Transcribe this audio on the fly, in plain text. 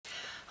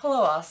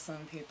Hello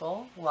awesome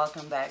people,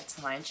 welcome back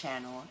to my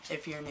channel.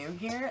 If you're new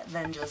here,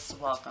 then just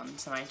welcome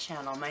to my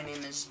channel. My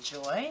name is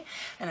Joy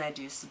and I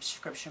do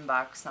subscription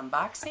box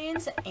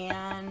unboxings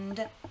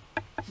and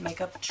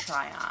makeup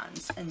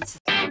try-ons. And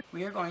today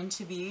we are going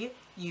to be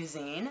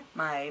using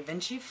my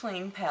Venice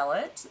Fling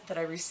palette that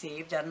I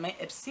received out of my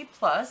Ipsy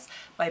Plus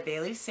by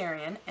Baily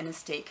Sarian and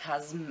Estate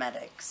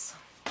Cosmetics.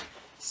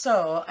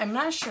 So I'm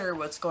not sure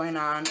what's going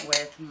on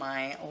with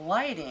my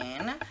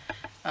lighting.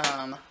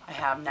 I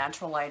have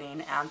natural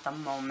lighting at the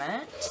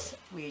moment.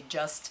 We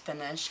just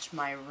finished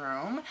my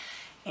room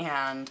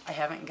and I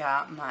haven't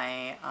got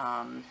my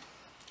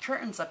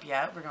curtains up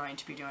yet. We're going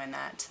to be doing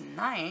that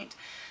tonight.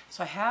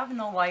 So I have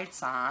no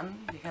lights on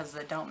because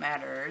they don't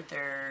matter.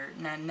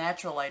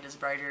 Natural light is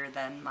brighter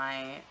than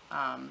my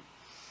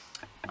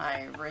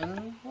my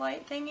ring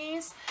light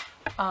thingies.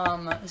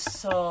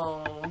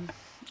 So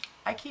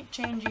I keep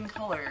changing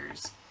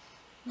colors.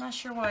 I'm not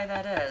sure why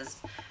that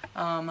is.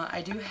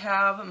 I do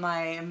have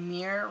my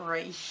mirror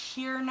right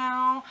here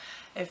now.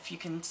 If you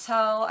can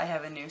tell, I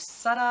have a new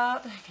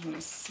setup. Can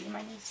you see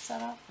my new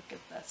setup? Look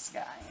at this,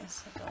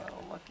 guys. Look a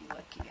little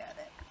looky at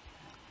it.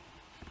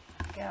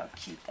 Look how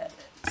cute that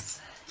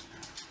is.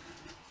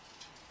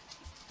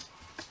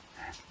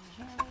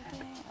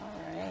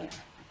 Alright.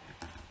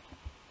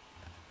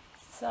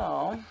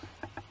 So,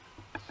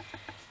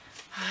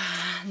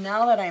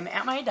 now that I'm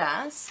at my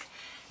desk,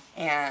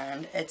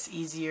 and it's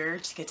easier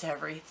to get to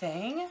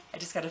everything. I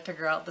just got to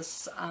figure out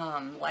this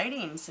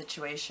lighting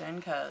situation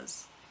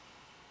because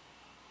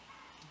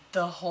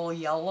the whole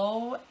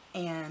yellow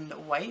and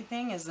white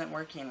thing isn't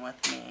working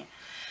with me.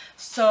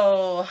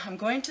 So I'm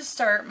going to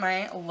start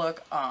my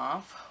look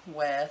off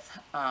with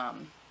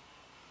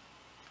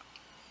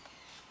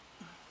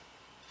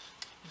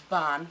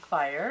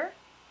Bonfire.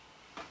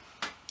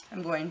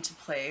 I'm going to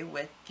play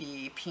with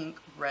the pink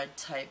red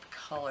type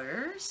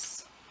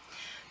colors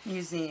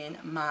using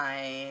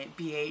my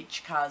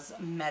BH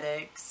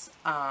Cosmetics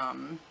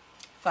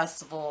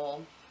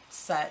Festival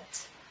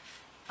set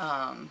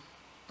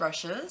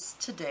brushes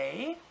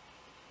today.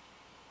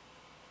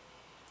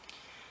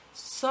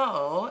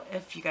 So,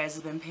 if you guys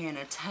have been paying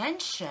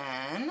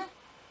attention,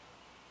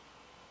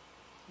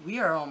 we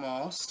are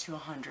almost to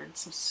 100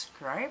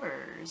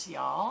 subscribers,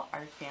 y'all.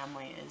 Our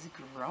family is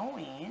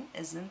growing.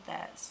 Isn't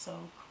that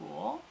so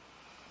cool?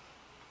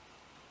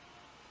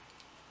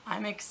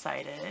 I'm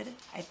excited.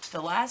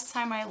 The last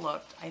time I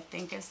looked, I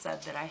think it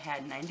said that I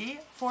had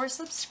 94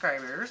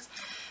 subscribers.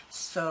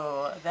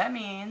 So that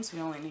means we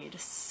only need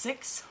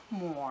 6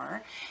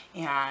 more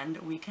and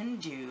we can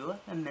do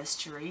the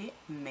mystery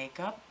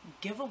makeup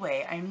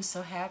giveaway. I'm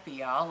so happy,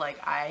 y'all. Like,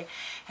 I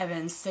have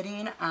been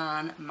sitting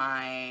on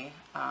my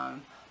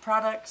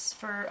products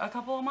for a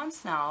couple of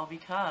months now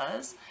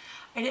because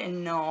I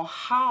didn't know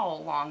how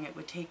long it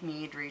would take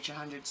me to reach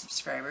 100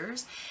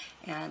 subscribers,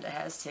 and it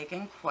has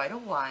taken quite a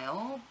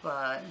while,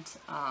 but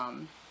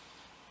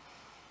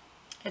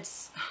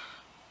it's,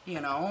 you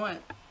know,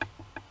 it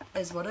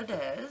is what it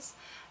is.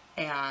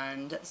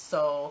 And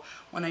so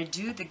when I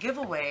do the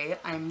giveaway,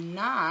 I'm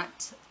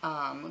not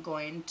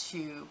going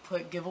to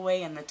put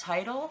giveaway in the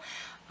title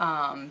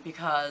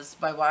because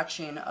by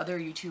watching other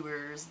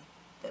YouTubers,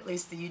 at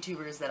least the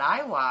YouTubers that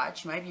I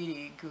watch, my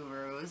beauty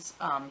gurus,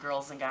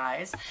 girls and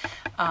guys,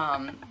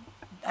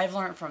 I've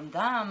learned from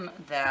them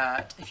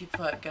that if you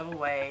put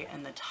giveaway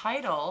in the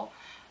title,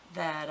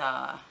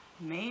 that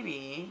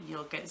maybe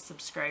you'll get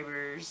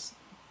subscribers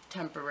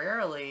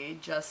temporarily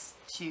just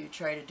to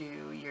try to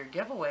do your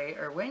giveaway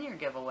or win your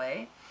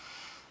giveaway.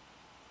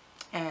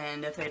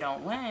 And if they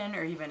don't win,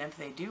 or even if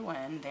they do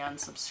win, they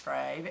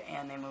unsubscribe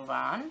and they move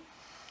on.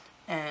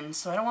 And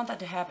so I don't want that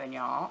to happen,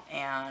 y'all.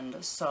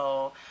 And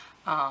so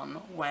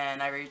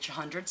when I reach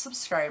 100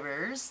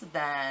 subscribers,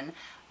 then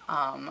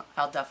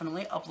I'll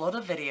definitely upload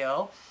a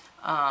video,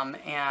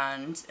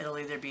 and it'll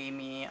either be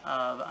me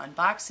of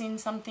unboxing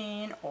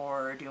something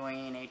or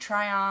doing a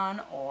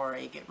try-on or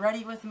a get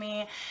ready with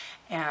me,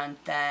 and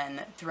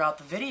then throughout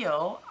the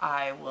video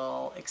I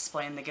will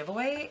explain the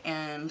giveaway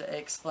and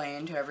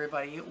explain to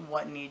everybody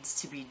what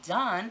needs to be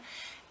done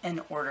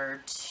in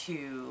order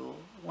to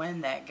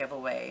win that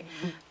giveaway.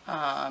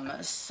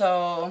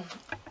 So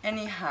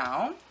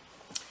anyhow,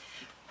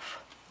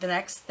 the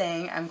next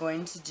thing I'm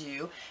going to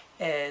do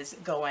is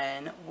go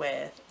in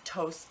with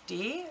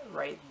Toasty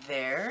right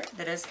there.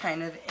 That is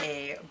kind of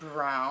a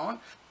brown.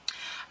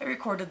 I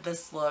recorded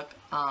this look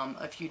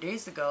a few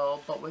days ago,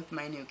 but with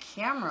my new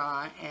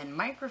camera and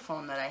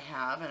microphone that I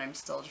have, and I'm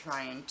still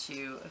trying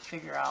to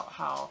figure out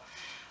how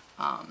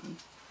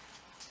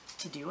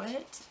to do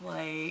it.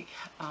 Like,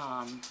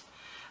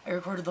 I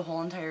recorded the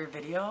whole entire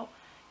video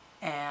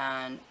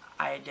and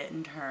I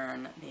didn't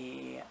turn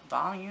the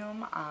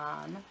volume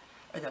on,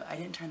 or I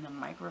didn't turn the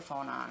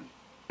microphone on.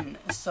 And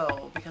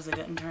so because I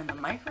didn't turn the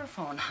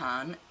microphone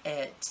on,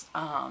 it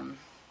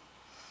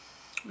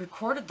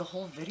recorded the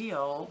whole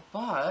video,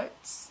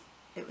 but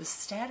it was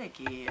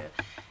staticky.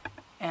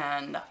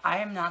 And I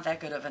am not that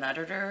good of an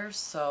editor,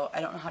 so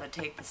I don't know how to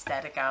take the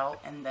static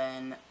out and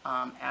then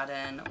add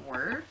in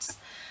words.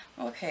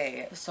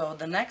 Okay, so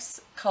the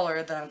next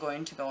color that I'm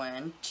going to go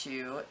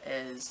into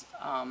is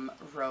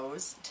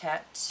Rose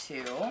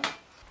Tattoo.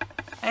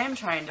 I am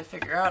trying to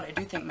figure out, I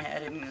do think my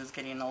editing is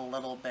getting a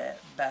little bit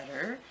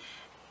better.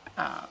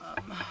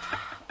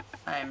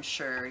 I'm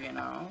sure, you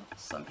know,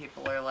 some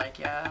people are like,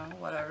 yeah,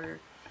 whatever,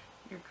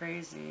 you're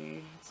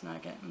crazy, it's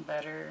not getting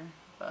better,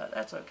 but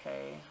that's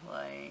okay,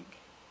 like,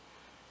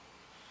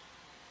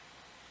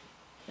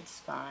 it's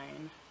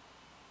fine.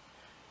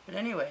 But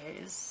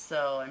anyways,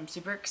 so I'm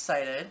super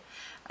excited.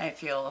 I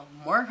feel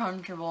more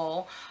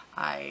comfortable.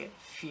 I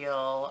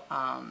feel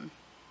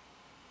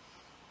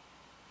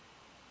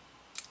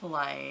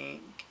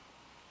like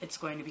it's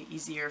going to be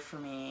easier for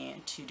me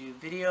to do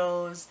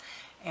videos,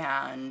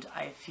 and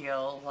I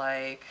feel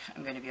like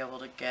I'm going to be able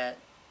to get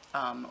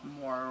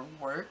more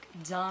work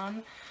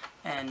done.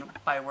 And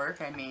by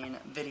work I mean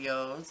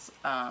videos.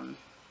 I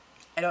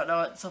don't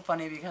know, it's so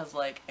funny because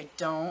like I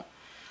don't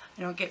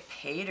get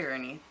paid or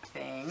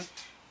anything,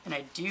 and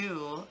I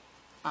do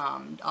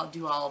I'll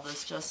do all of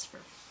this just for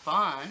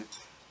fun,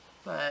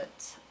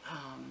 but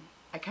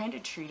I kind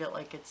of treat it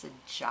like it's a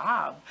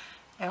job.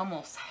 I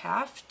almost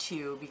have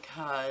to,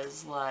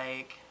 because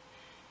like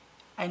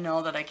I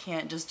know that I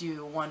can't just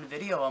do one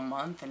video a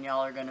month and y'all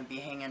are going to be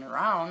hanging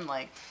around.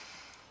 Like,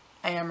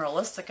 I am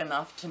realistic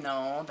enough to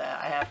know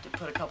that I have to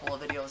put a couple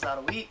of videos out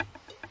a week.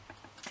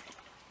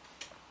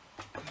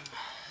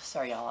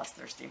 Sorry y'all, I was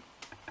thirsty.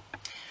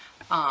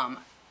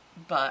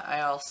 But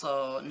I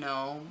also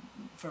know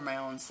for my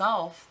own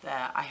self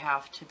that I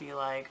have to be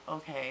like,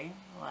 okay,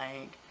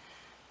 like,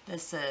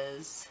 this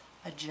is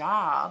a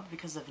job,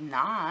 because if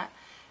not,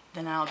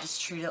 then I'll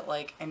just treat it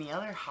like any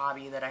other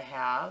hobby that I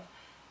have,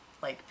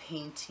 like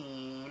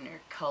painting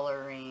or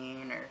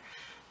coloring or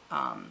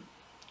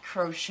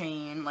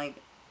crocheting. Like,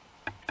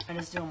 I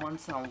just do them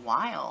once in a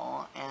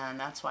while, and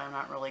that's why I'm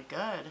not really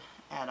good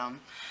at them.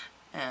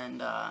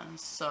 And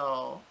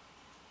so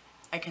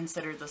I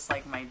consider this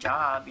like my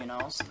job, you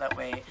know, so that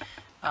way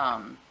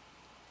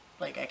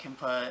like I can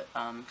put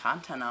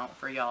content out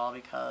for y'all,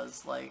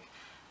 because like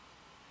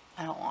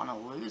I don't want to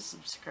lose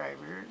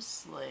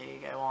subscribers.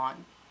 Like, I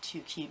want to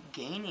keep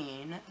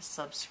gaining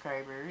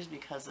subscribers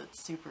because it's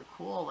super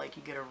cool. Like,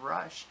 you get a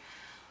rush.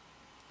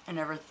 I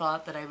never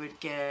thought that I would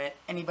get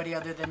anybody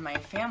other than my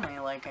family.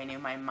 Like, I knew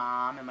my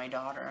mom and my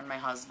daughter and my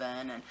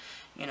husband and,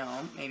 you know,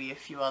 maybe a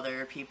few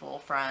other people,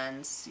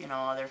 friends, you know,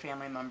 other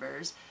family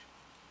members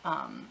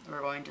were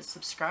going to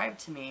subscribe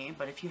to me.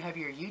 But if you have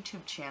your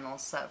YouTube channel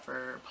set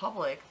for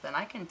public, then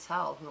I can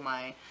tell who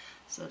my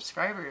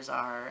subscribers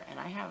are, and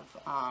I have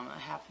a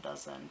half a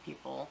dozen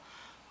people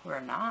who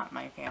are not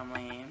my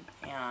family,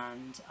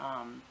 and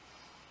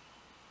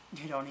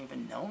who don't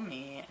even know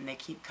me, and they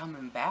keep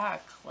coming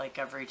back like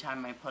every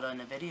time I put in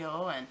a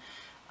video, and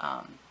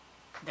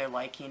they're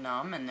liking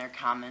them and they're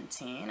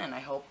commenting, and I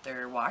hope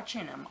they're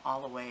watching them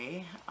all the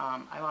way.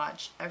 I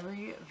watch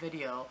every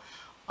video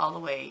all the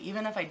way,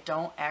 even if I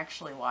don't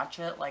actually watch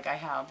it. Like, I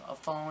have a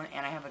phone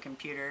and I have a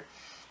computer.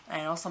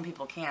 I know some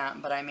people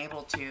can't, but I'm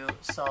able to,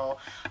 so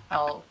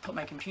I'll put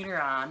my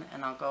computer on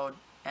and I'll go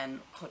and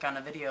click on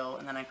a video,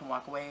 and then I can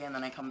walk away, and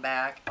then I come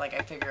back. Like,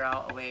 I figure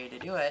out a way to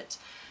do it.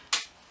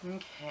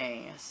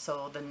 Okay,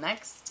 so the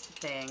next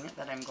thing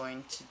that I'm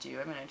going to do,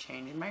 I'm going to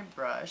change my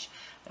brush.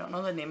 I don't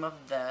know the name of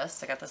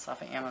this. I got this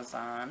off of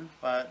Amazon,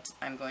 but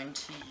I'm going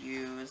to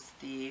use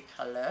the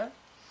color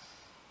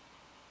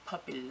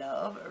Puppy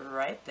Love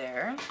right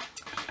there.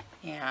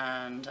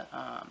 And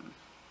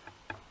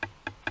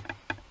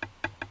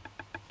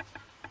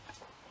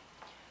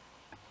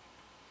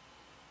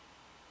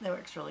that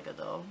works really good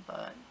though,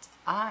 but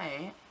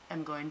I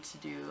am going to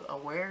do a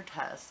wear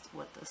test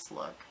with this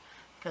look,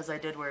 because I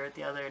did wear it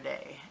the other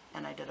day,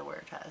 and I did a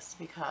wear test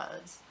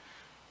because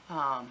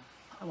I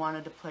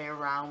wanted to play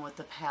around with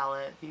the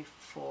palette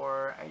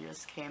before I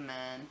just came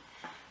in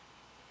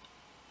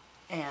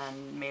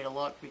and made a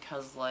look,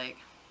 because like,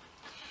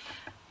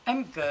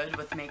 I'm good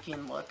with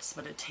making looks,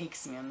 but it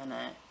takes me a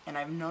minute, and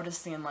I'm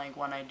noticing like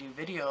when I do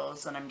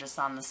videos and I'm just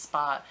on the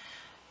spot,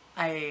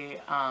 I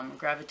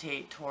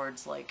gravitate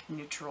towards like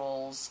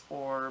neutrals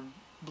or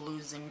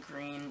blues and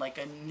green, like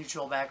a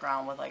neutral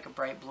background with like a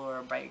bright blue or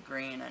a bright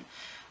green, and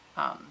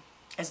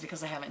it's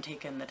because I haven't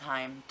taken the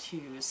time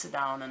to sit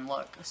down and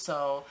look.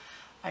 So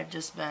I've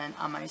just been,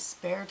 on my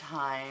spare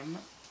time,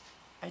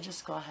 I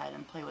just go ahead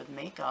and play with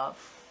makeup,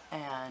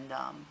 and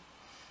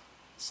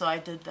so I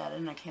did that,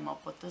 and I came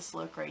up with this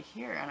look right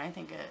here, and I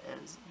think it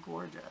is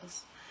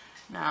gorgeous.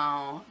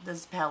 Now,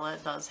 this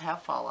palette does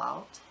have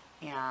fallout,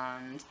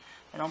 and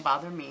they don't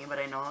bother me, but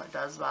I know it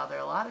does bother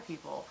a lot of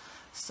people.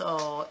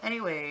 So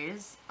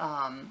anyways,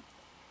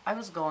 I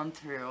was going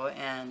through,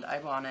 and I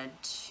wanted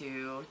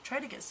to try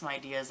to get some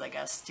ideas, I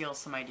guess, steal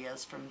some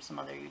ideas from some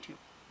other YouTube.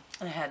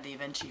 And I had the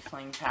Venice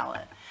Fling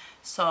palette.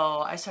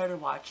 So I started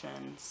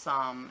watching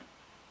some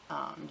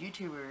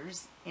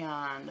YouTubers,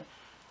 and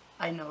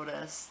I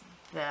noticed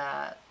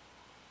that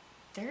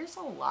there's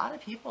a lot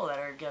of people that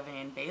are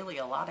giving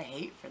Baily a lot of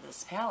hate for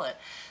this palette.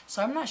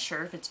 So I'm not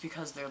sure if it's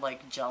because they're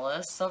like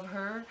jealous of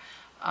her,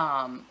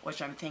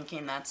 which I'm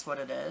thinking that's what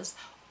it is,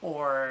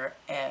 or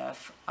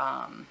if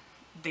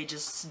they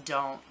just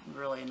don't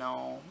really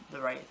know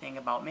the right thing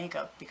about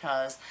makeup,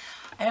 because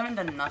I haven't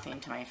done nothing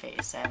to my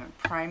face. I haven't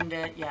primed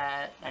it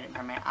yet. I didn't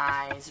prime my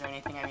eyes or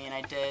anything. I mean,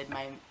 I did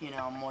my, you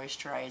know,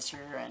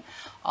 moisturizer and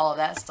all of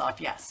that stuff,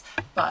 yes,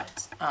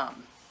 but I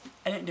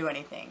didn't do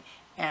anything.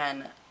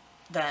 And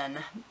then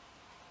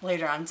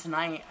later on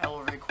tonight I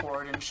will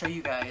record and show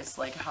you guys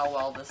like how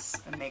well this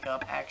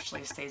makeup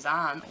actually stays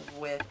on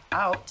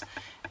without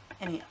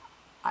any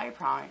eye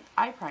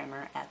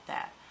primer at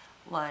that.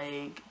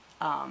 Like,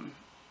 I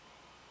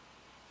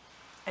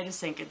just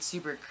think it's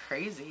super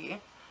crazy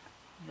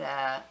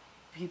that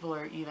people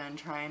are even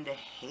trying to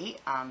hate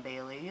on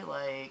Baily.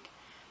 Like,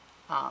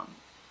 I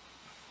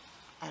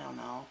don't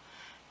know.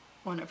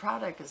 When a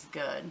product is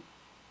good,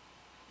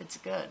 it's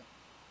good.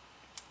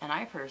 And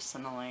I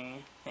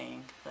personally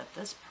think that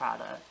this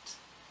product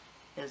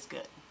is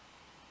good.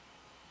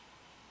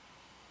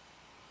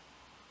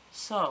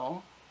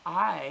 So,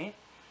 I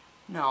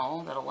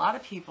know that a lot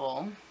of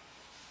people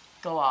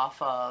go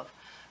off of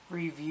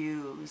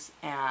reviews,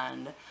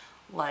 and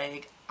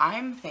like,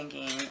 I'm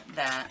thinking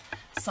that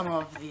some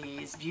of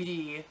these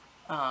beauty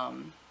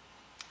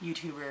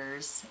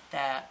YouTubers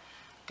that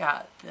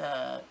got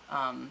the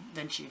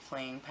Venice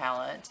Fling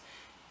palette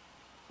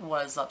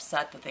was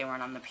upset that they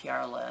weren't on the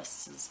PR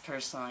list, is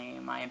personally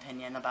my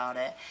opinion about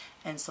it,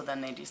 and so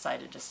then they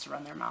decided just to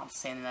run their mouth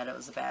saying that it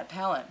was a bad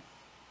palette,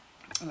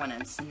 when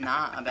it's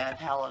not a bad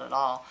palette at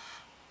all.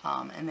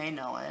 And they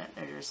know it.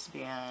 They're just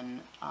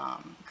being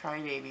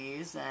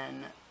crybabies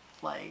and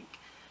like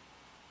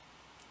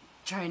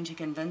trying to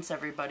convince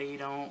everybody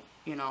don't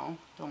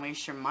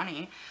waste your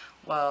money.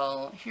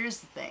 Well, here's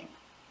the thing.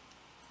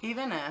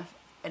 Even if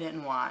I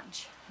didn't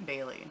watch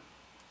Baily,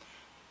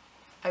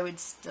 I would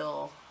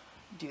still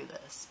do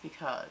this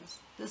because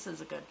this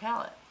is a good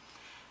palette.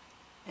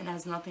 It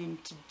has nothing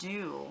to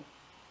do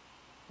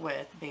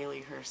with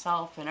Baily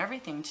herself and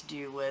everything to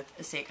do with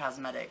Estate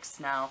Cosmetics.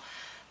 Now,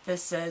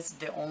 this is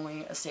the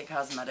only Estate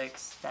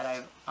Cosmetics that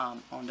I've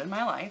owned in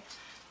my life,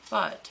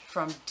 but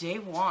from day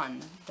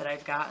one that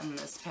I've gotten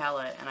this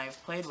palette and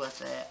I've played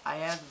with it, I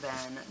have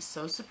been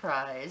so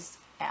surprised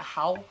at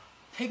how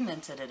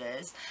pigmented it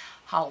is,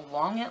 how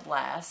long it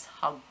lasts,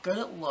 how good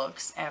it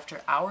looks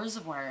after hours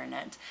of wearing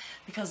it,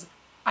 because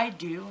I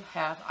do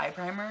have eye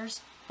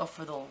primers, but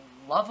for the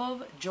love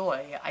of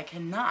joy, I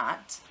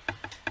cannot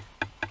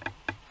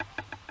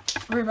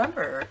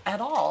remember at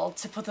all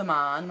to put them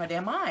on my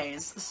damn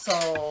eyes.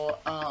 So,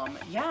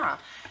 yeah,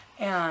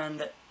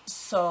 and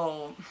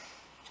so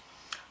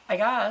I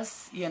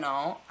guess, you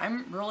know,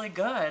 I'm really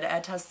good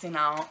at testing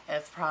out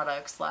if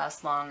products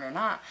last long or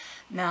not.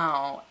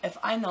 Now, if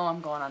I know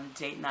I'm going on a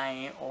date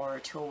night or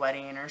to a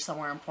wedding or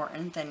somewhere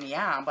important, then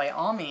yeah, by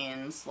all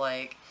means,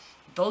 like,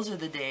 those are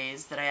the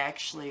days that I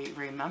actually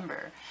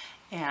remember.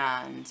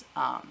 And,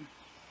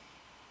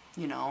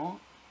 you know,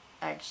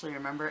 actually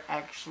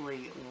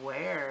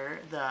wear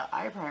the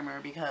eye primer,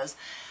 because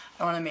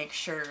I want to make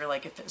sure,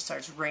 like, if it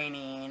starts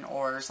raining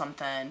or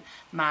something,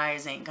 my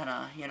eyes ain't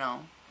gonna, you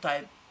know,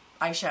 the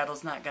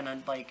eyeshadow's not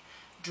gonna like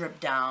drip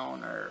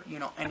down or, you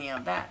know, any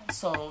of that.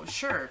 So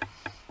sure,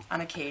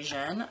 on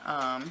occasion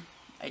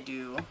I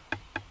do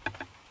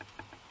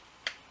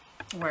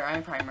wear eye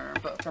primer,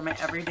 but for my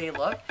everyday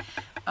look,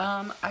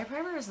 eye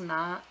primer is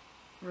not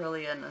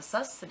really a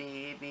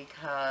necessity,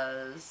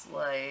 because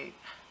like,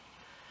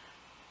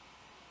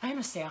 I'm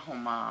a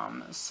stay-at-home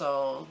mom,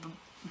 so the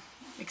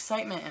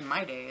excitement in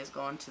my day is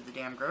going to the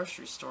damn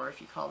grocery store,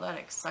 if you call that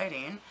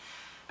exciting.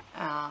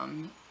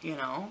 You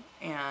know,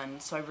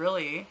 and so I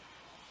really,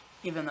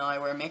 even though I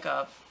wear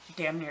makeup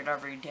damn near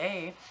every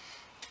day,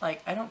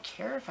 like, I don't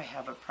care if I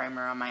have a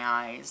primer on my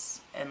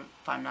eyes and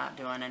if I'm not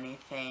doing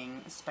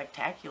anything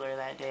spectacular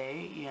that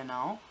day, you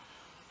know.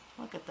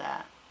 Look at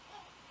that.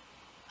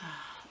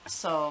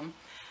 So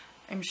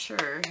I'm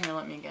sure, here,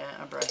 let me get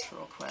a brush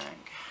real quick.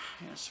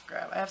 Just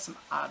grab, I have some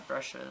odd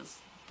brushes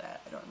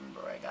that I don't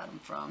remember where I got them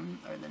from,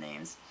 or the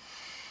names.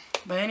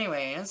 But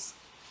anyways,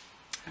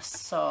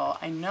 so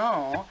I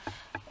know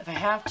if I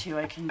have to,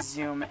 I can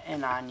zoom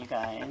in on you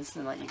guys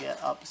and let you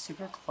get up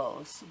super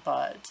close,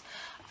 but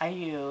I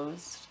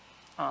used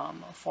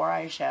 4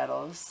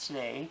 eyeshadows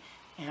today,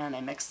 and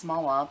I mixed them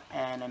all up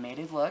and I made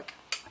a look,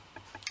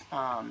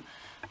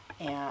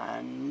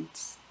 and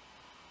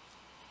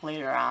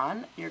later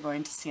on you're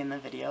going to see in the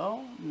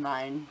video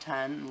 9,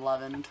 10,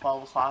 11,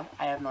 12 o'clock,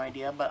 I have no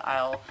idea, but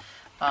I'll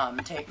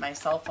take my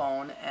cell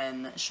phone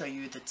and show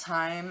you the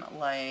time.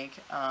 Like,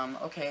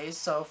 okay,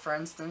 so for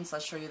instance,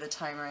 let's show you the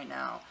time right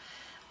now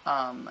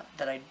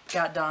that I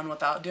got done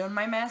without doing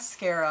my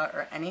mascara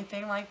or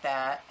anything like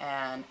that,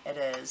 and it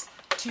is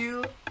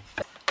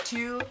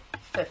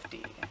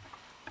 2:50.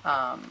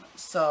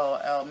 So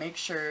I'll make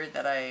sure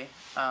that I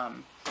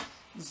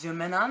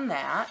zoom in on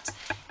that,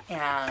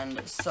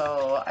 and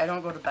so I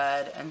don't go to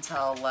bed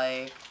until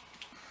like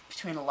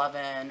between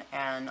 11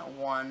 and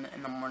 1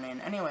 in the morning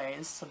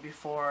anyways, so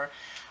before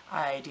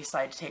I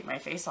decide to take my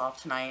face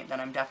off tonight, then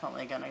I'm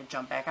definitely going to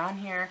jump back on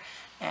here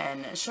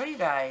and show you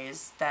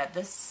guys that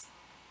this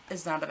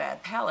is not a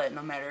bad palette,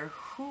 no matter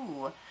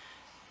who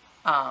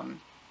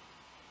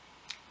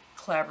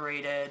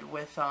collaborated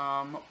with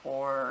them,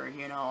 or,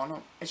 you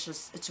know, it's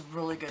just, it's a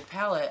really good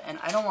palette. And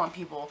I don't want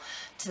people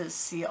to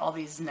see all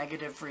these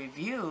negative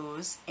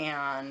reviews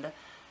and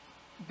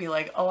be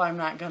like, oh, I'm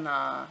not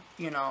gonna,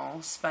 you know,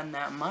 spend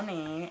that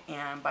money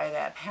and buy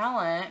that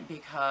palette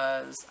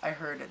because I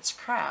heard it's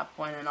crap,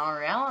 when in all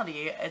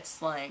reality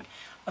it's like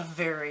a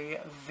very,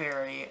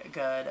 very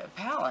good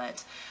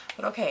palette.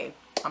 But okay,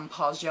 I'm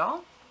pause,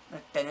 y'all. I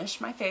finish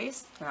my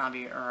face and I'll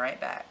be right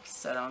back,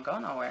 so don't go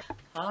nowhere.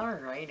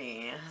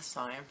 Alrighty,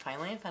 so I'm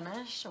finally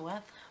finished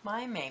with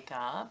my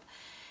makeup,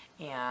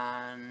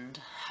 and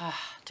it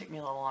took me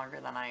a little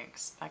longer than I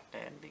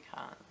expected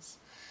because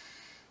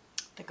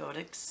the goat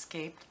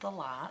escaped the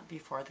lot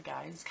before the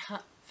guys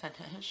got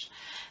finished.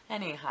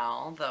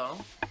 Anyhow, though,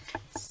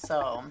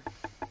 so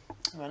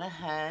I went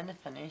ahead and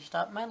finished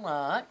up my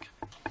look,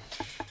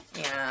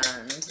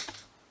 and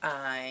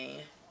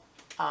I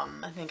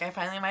think I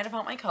finally might have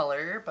found my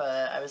color,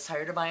 but I was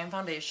tired of buying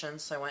foundation,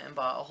 so I went and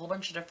bought a whole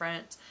bunch of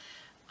different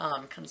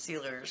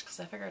concealers, because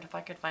I figured if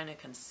I could find a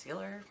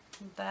concealer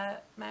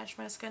that matched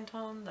my skin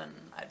tone, then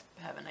I'd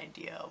have an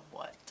idea of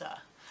what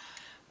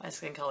my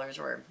skin colors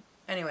were.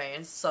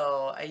 Anyway,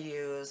 so I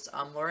used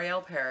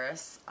L'Oreal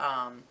Paris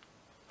an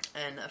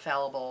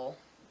Infallible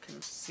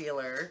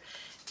concealer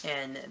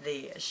in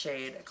the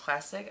shade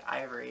Classic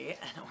Ivory,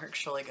 and it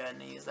works really good,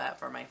 and I use that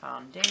for my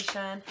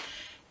foundation.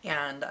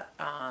 And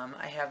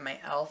I have my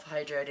e.l.f.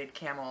 Hydrated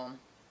Camel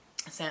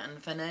Satin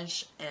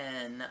Finish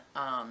in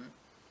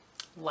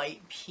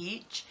Light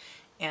Peach.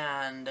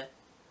 And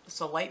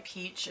so Light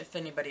Peach, if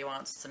anybody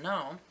wants to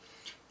know,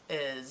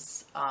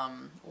 is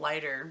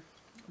lighter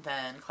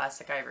than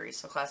Classic Ivory.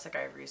 So Classic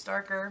Ivory is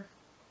darker,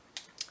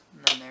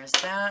 and then there's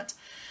that.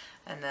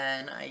 And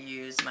then I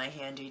use my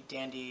handy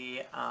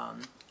dandy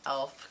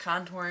e.l.f.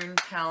 contouring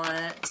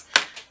palette.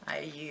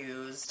 I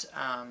used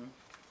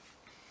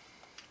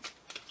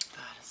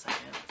I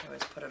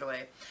always put it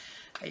away.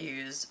 I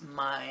use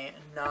my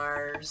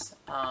NARS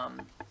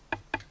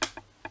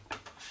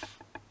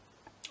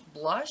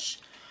blush,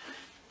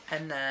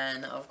 and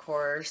then of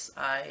course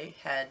I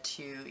had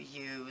to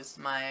use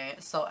my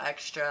So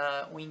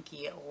Extra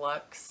Winky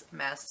Luxe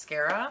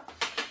mascara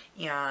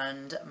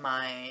and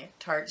my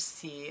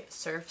Tarte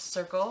Surf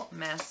Circle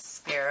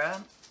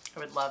mascara. I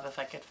would love if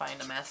I could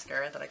find a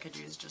mascara that I could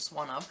use just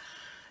one of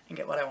and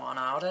get what I want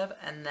out of.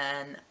 And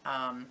then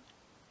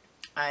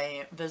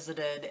I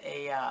visited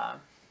a, I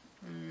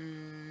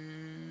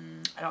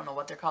don't know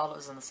what they're called, it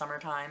was in the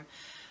summertime,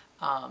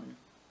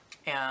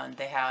 and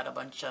they had a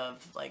bunch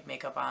of like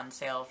makeup on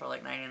sale for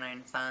like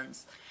 99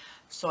 cents.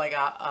 So I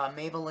got a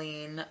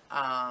Maybelline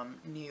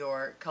New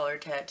York Color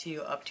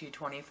Tattoo Up to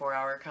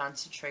 24-Hour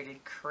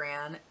Concentrated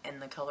Crayon in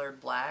the color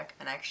black,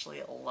 and I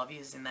actually love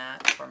using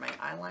that for my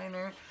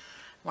eyeliner.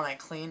 When I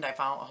cleaned, I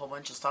found a whole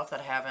bunch of stuff that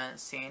I haven't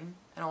seen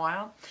in a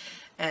while.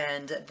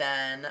 And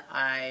then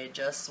I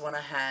just went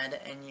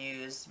ahead and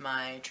used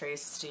my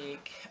Trace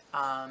Stick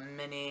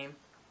Mini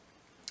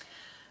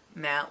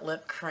Matte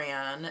Lip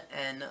Crayon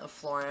in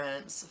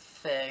Florence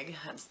Fig,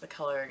 that's the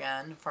color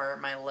again, for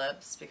my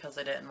lips, because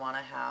I didn't want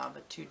to have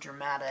a too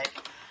dramatic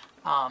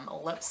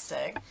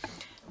lipstick.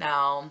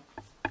 Now,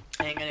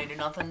 I ain't going to do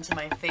nothing to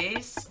my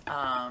face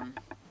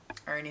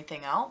or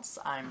anything else.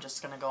 I'm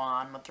just going to go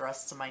on with the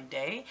rest of my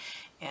day,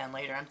 and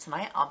later on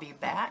tonight I'll be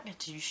back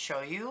to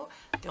show you.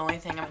 The only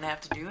thing I'm going to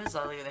have to do is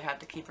I'll either have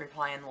to keep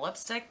reapplying the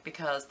lipstick,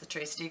 because the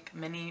Trace Stick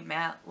Mini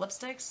Matte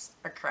lipsticks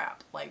are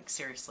crap. Like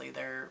seriously,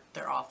 they're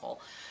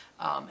awful.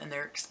 And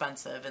they're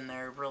expensive, and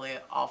they're really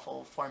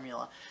awful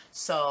formula.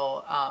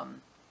 So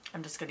I'm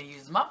just going to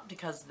use them up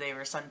because they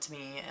were sent to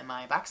me in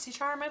my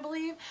BoxyCharm, I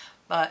believe.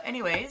 But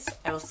anyways,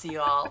 I will see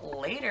you all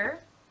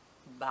later.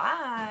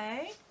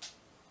 Bye!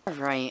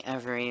 Alright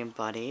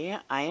everybody,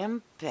 I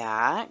am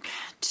back,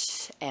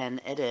 and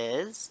it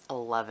is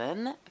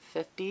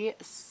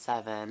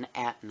 11:57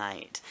 at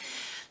night.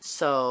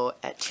 So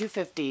at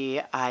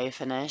 2:50 I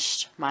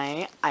finished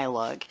my eye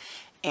look,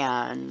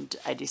 and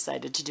I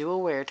decided to do a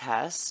wear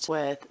test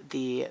with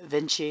the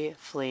Venice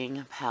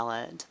Fling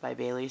palette by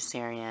Baily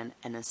Sarian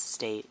and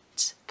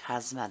Estate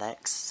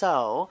Cosmetics.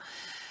 So,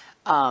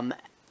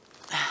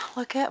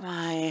 look at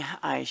my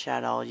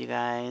eyeshadow, you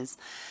guys.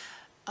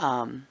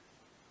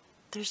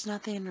 There's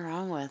nothing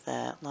wrong with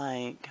it.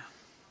 Like,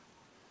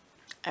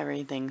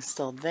 everything's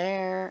still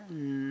there.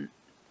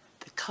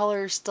 The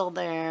color's still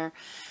there.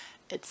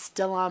 It's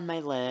still on my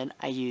lid.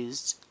 I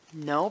used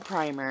no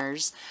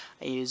primers.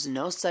 I used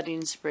no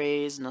setting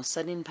sprays, no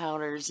setting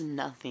powders,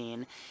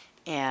 nothing.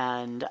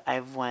 And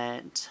I've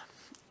went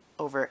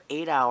over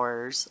 8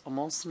 hours,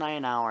 almost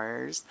 9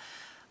 hours,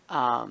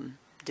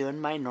 doing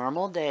my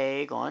normal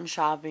day, going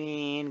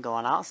shopping,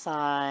 going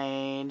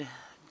outside,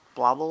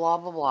 blah, blah, blah,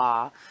 blah,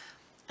 blah.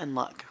 And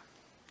look,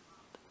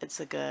 it's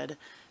a good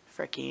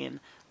freaking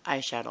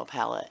eyeshadow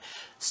palette.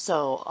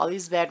 So all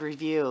these bad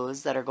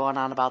reviews that are going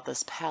on about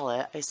this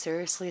palette, I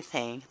seriously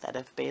think that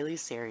if Baily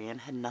Sarian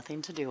had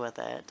nothing to do with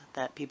it,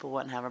 that people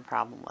wouldn't have a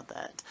problem with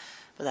it.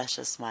 But that's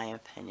just my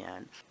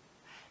opinion.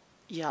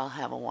 Y'all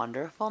have a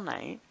wonderful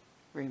night.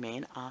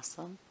 Remain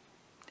awesome